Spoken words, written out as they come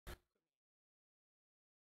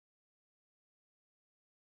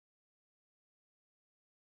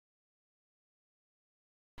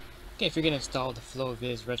Okay, if you're going to install the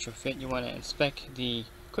FlowVis Retrofit, you want to inspect the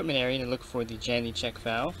equipment area and look for the Jandy check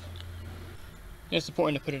valve. And it's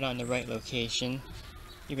important to put it on the right location,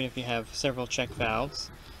 even if you have several check valves.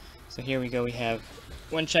 So here we go, we have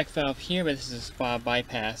one check valve here, but this is a spa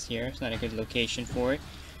bypass here. It's not a good location for it.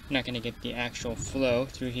 You're not going to get the actual flow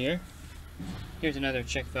through here. Here's another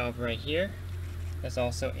check valve right here. That's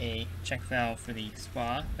also a check valve for the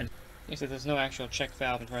spa. So there's no actual check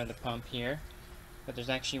valve in front of the pump here. But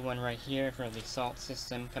there's actually one right here for the salt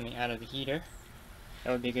system coming out of the heater.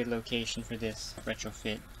 That would be a good location for this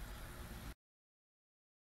retrofit.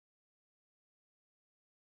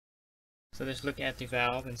 So just look at the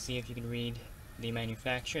valve and see if you can read the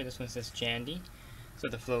manufacturer. This one says Jandy, so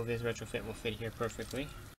the FlowVis Retrofit will fit here perfectly.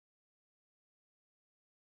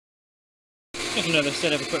 Here's another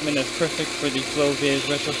set of equipment that's perfect for the FlowVis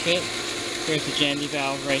Retrofit. Here's the Jandy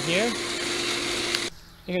valve right here.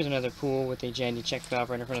 Here's another pool with a Jandy check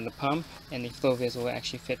valve right in front of the pump, and the FlowVis will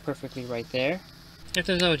actually fit perfectly right there. If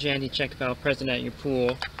there's no Jandy check valve present at your pool,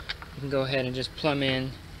 you can go ahead and just plumb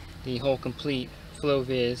in the whole complete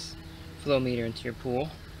FlowVis flow meter into your pool.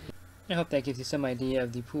 I hope that gives you some idea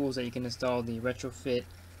of the pools that you can install the retrofit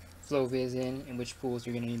FlowVis in, and which pools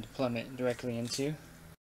you're going to need to plumb it directly into.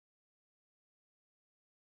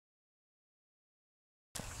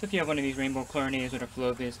 So if you have one of these Rainbow Chlorinators with a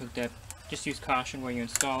FlowVis hooked up, just use caution where you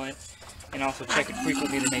install it, and also check it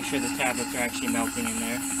frequently to make sure the tablets are actually melting in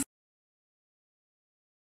there.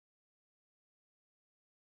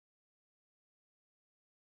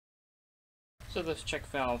 So those check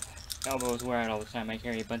valve elbows wear out all the time. I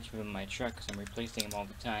carry a bunch of them in my truck because I'm replacing them all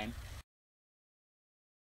the time.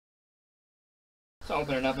 So I'll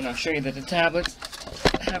open it up and I'll show you that the tablets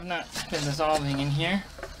have not been dissolving in here.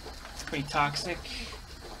 It's pretty toxic.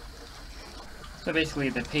 So basically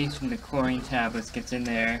the paste from the chlorine tablets gets in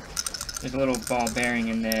there. There's a little ball bearing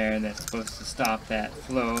in there that's supposed to stop that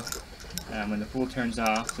flow when the pool turns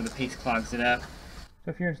off, so the paste clogs it up. So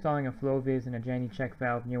if you're installing a FlowVis and a Jandy check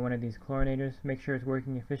valve near one of these chlorinators, make sure it's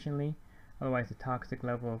working efficiently. Otherwise the toxic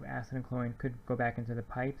level of acid and chlorine could go back into the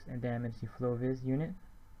pipes and damage the FlowVis unit.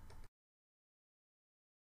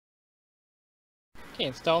 Okay,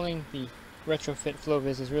 installing the retrofit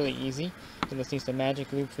FlowVis is really easy. So this needs the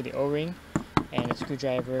magic loop for the O-ring and a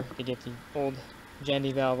screwdriver to get the old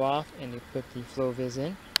Jandy valve off and to put the FlowVis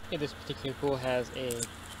in. Okay, this particular pool has a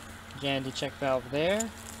Jandy check valve there.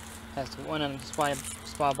 Has one on the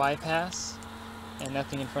spa bypass and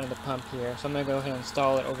nothing in front of the pump here. So I'm going to go ahead and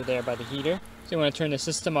install it over there by the heater. So you want to turn the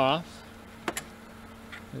system off.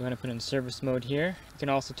 We want to put it in service mode here. You can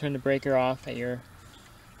also turn the breaker off at your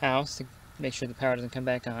house to make sure the power doesn't come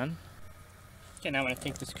back on. Okay, now I'm going to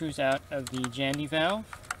take the screws out of the Jandy valve.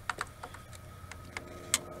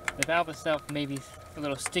 The valve itself may be a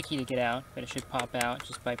little sticky to get out, but it should pop out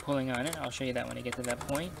just by pulling on it. I'll show you that when I get to that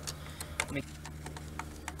point.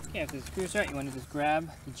 Okay, after the screws are out, you want to just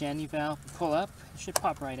grab the Jandy valve and pull up. It should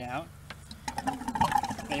pop right out.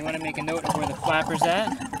 Now you want to make a note of where the flapper's at.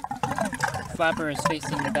 The flapper is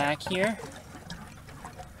facing the back here.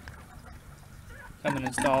 I'm going to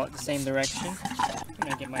install it the same direction. I'm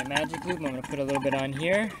going to get my magic loop. I'm going to put a little bit on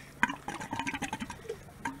here.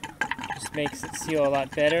 Just makes it seal a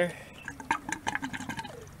lot better.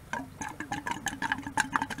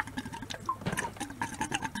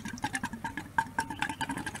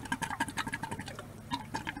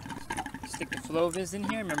 Stick the FlowVis in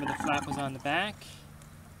here. Remember the flap was on the back.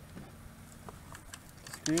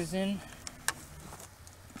 Screws in.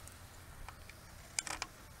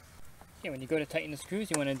 Okay, when you go to tighten the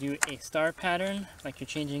screws, you want to do a star pattern, like you're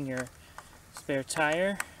changing your spare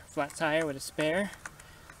tire, flat tire with a spare.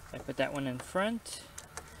 So I put that one in front,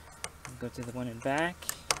 and go to the one in back,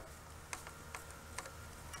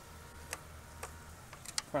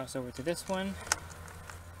 cross over to this one,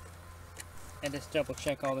 and just double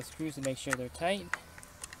check all the screws to make sure they're tight.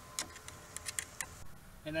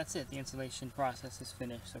 And that's it, the installation process is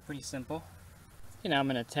finished, so pretty simple. Okay, now I'm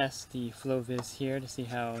going to test the FlowVis here to see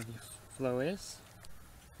how the flow is.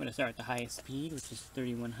 I'm going to start at the highest speed, which is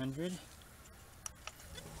 3100.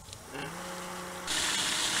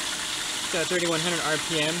 So at 3100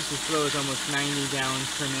 RPMs, the flow is almost 90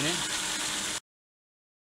 gallons per minute.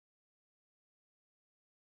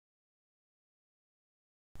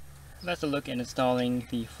 That's a look at installing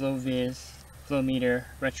the FlowVis Flow Meter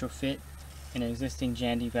Retrofit in an existing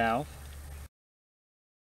Jandy valve.